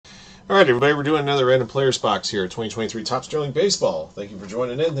All right, everybody, we're doing another random players box here, 2023 Topps Sterling Baseball. Thank you for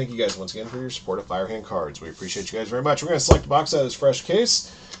joining in. Thank you guys once again for your support of Firehand Cards. We appreciate you guys very much. We're going to select a box out of this fresh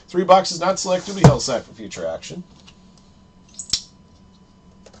case. 3 boxes not selected will be held aside for future action.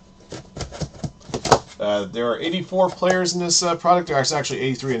 There are 84 players in this product. There are actually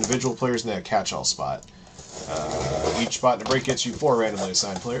 83 individual players in that catch-all spot. Each spot in the break gets you 4 randomly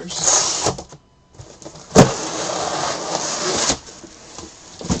assigned players.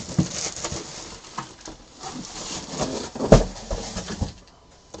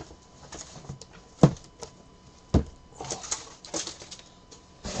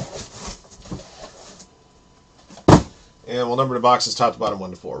 And we'll number the boxes top to bottom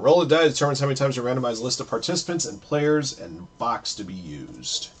 1 to 4. Roll of die determines how many times you randomize a list of participants and players and box to be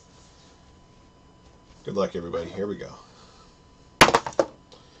used. Good luck, everybody. Here we go.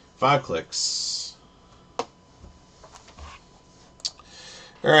 5 clicks.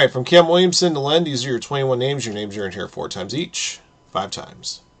 All right, from Cam Williamson to Len, these are your 21 names. Your names are in here 4 times each. 5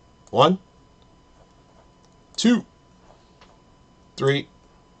 times. 1, 2, 3,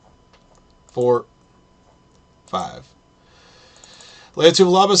 4, 5. Lea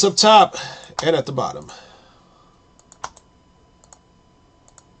Tuvilabas up top and at the bottom.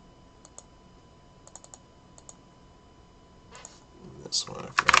 This one, I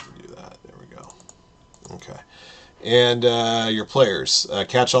forgot to do that. There we go. Okay. And your players.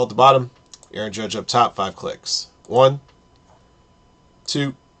 Catch all at the bottom. Aaron Judge up top, 5 clicks. 1,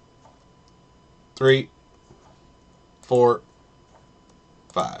 2, 3, 4,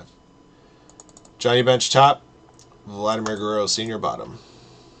 5. Johnny Bench top. Vladimir Guerrero Sr. bottom.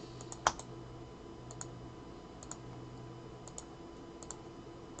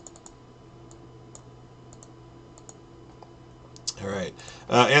 All right.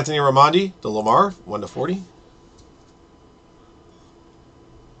 Anthony Raimondi, the Lamar, 1 to 40.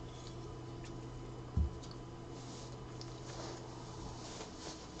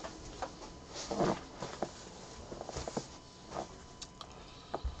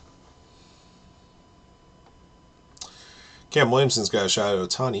 Cam Williamson's got a shot at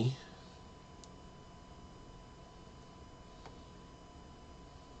Ohtani.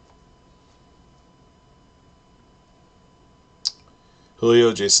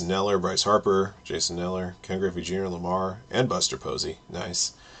 Julio, Jason Neller, Bryce Harper, Jason Neller, Ken Griffey Jr., Lamar, and Buster Posey.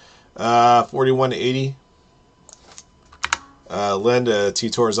 Nice. 41 to 80. Len to T.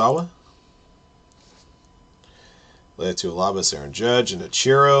 Torzawa. Lea Tuvilabas, Aaron Judge, and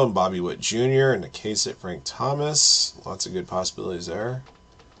Ichiro, and Bobby Witt Jr., and a case at Frank Thomas. Lots of good possibilities there.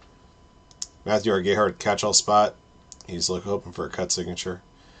 Matthew R. Gayhart, catch-all spot. He's hoping for a cut signature.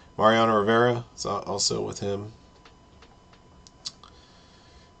 Mariano Rivera is also with him.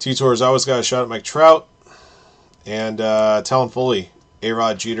 T. Torzawa's got a shot at Mike Trout. And Talon Foley,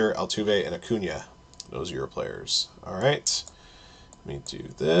 A-Rod, Jeter, Altuve, and Acuna. Those are your players. All right. Let me do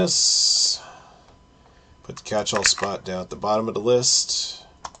this. Put the catch-all spot down at the bottom of the list.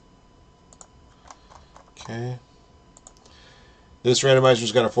 Okay. This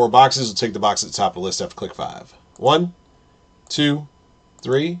randomizer's got 4 boxes. We'll take the box at the top of the list after click 5. 1, 2,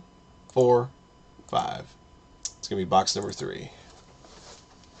 3, 4, 5. It's going to be box number 3.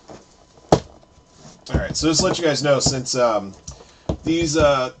 Alright, so just to let you guys know, since these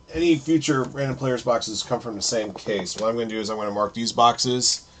any future random players boxes come from the same case, what I'm going to do is I'm going to mark these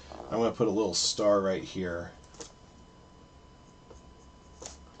boxes. I'm going to put a little star right here.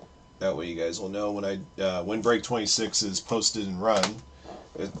 That way you guys will know when Break 26 is posted and run.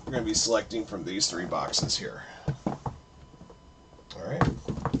 We're going to be selecting from these 3 boxes here. Alright.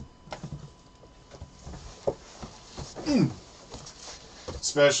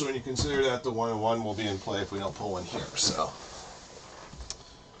 Especially when you consider that the 1-on-1 will be in play if we don't pull one here. So,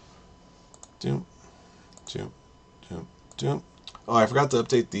 doom, doom, doom, doom. Oh, I forgot to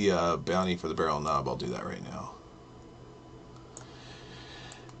update the bounty for the barrel knob. I'll do that right now.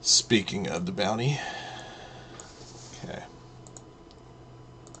 Speaking of the bounty. Okay.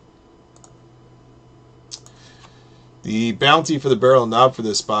 The bounty for the barrel knob for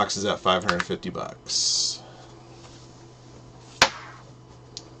this box is at $550.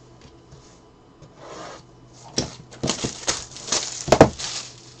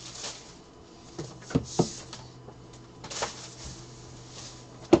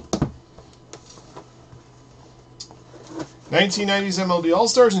 '90s MLB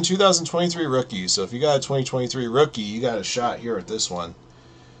All-Stars and 2023 Rookies. So if you got a 2023 Rookie, you got a shot here at this one.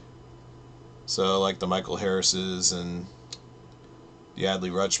 So like the Michael Harrises and the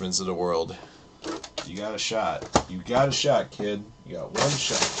Adley Rutschmans of the world. You got a shot. You got a shot, kid. You got one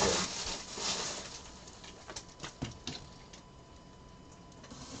shot, kid.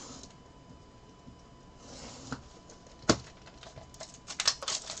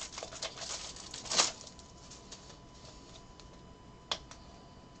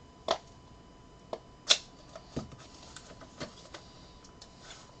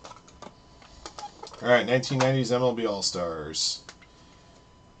 All right, 1990s MLB All-Stars.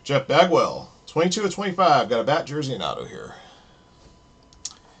 Jeff Bagwell, 22 of 25. Got a bat, jersey, and auto here.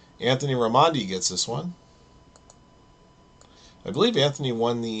 Anthony Ramondi gets this one. I believe Anthony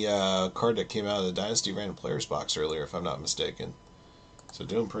won the card that came out of the Dynasty Random Players box earlier, if I'm not mistaken. So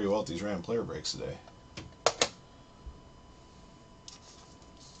doing pretty well at these random player breaks today.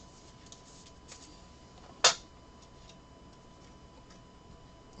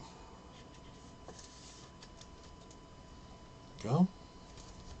 Go.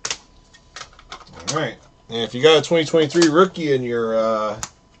 All right, and if you got a 2023 rookie in your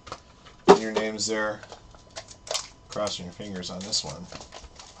names there, crossing your fingers on this one.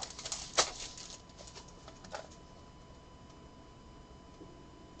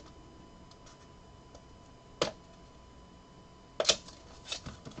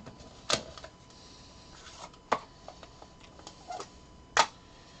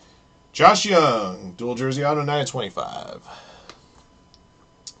 Josh Young, dual jersey auto, 9/25.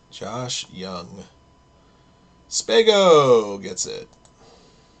 Josh Young. Spago gets it.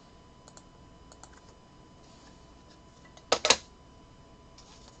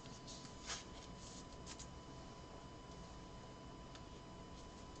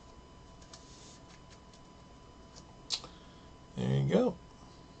 There you go.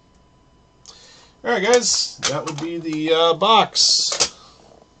 All right, guys, that would be the box.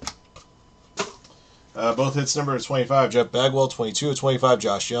 Both hits number 25, Jeff Bagwell, 22 of 25,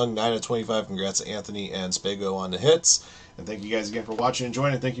 Josh Young, 9 of 25. Congrats to Anthony and Spago on the hits. And thank you guys again for watching and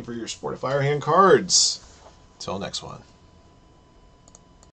joining. Thank you for your support of Firehand Cards. Until next one.